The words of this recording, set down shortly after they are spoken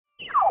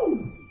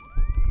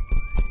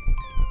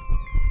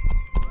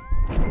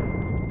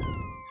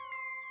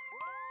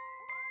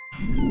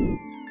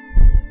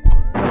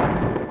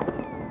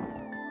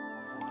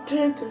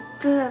I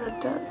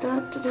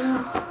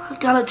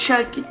gotta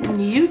check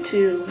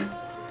YouTube.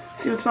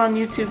 See what's on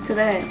YouTube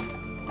today.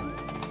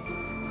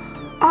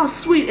 Oh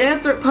sweet,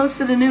 Anthrit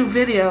posted a new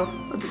video.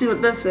 Let's see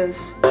what this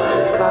is.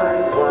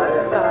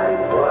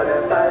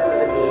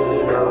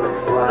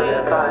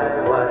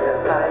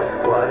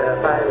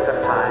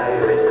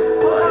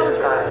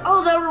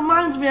 Oh, that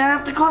reminds me, I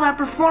have to call that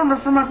performer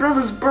for my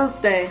brother's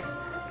birthday.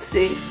 Let's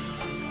see.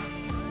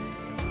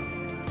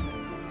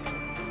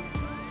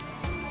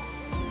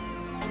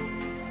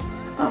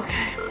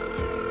 Okay.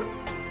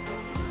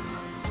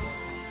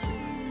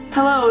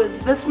 Hello, is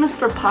this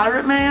Mr.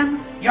 Pirate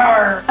Man?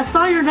 Yar! I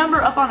saw your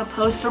number up on a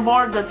poster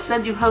board that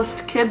said you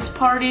host kids'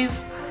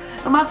 parties,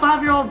 and my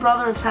 5-year-old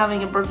brother is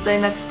having a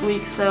birthday next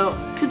week, so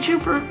could you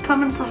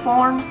come and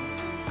perform?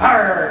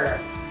 Arr!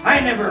 I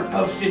never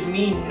posted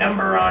me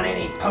number on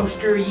any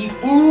poster, ye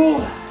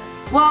fool!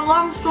 Well,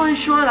 long story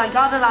short, I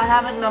got it, I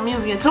have it, and I'm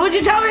using it, so would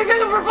you tell me if you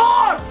can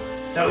perform?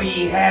 So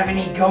ye have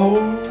any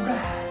gold?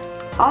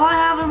 All I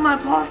have in my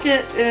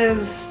pocket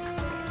is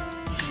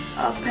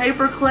a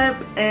paper clip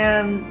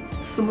and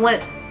some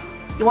lint.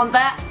 You want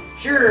that?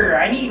 Sure,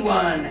 I need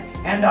one,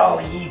 and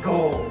all ye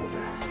gold.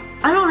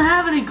 I don't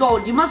have any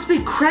gold, you must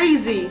be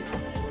crazy.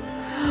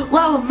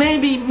 Well,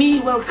 maybe me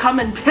will come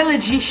and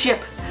pillage ye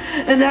ship,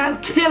 and I'll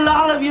kill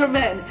all of your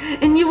men,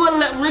 and you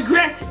will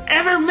regret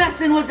ever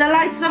messing with the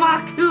likes of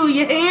Ahcoooo,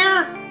 you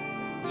hear?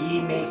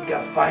 Ye make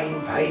a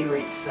fine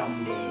pirate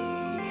someday.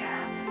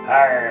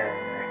 Arr!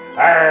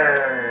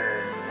 Arr!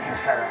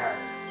 Arr!